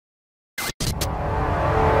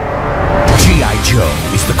Joe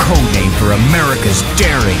is the code name for America's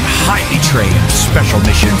daring, highly trained Special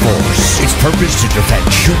Mission Force. Its purpose to defend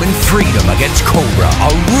human freedom against Cobra,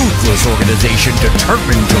 a ruthless organization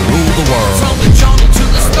determined to rule the world.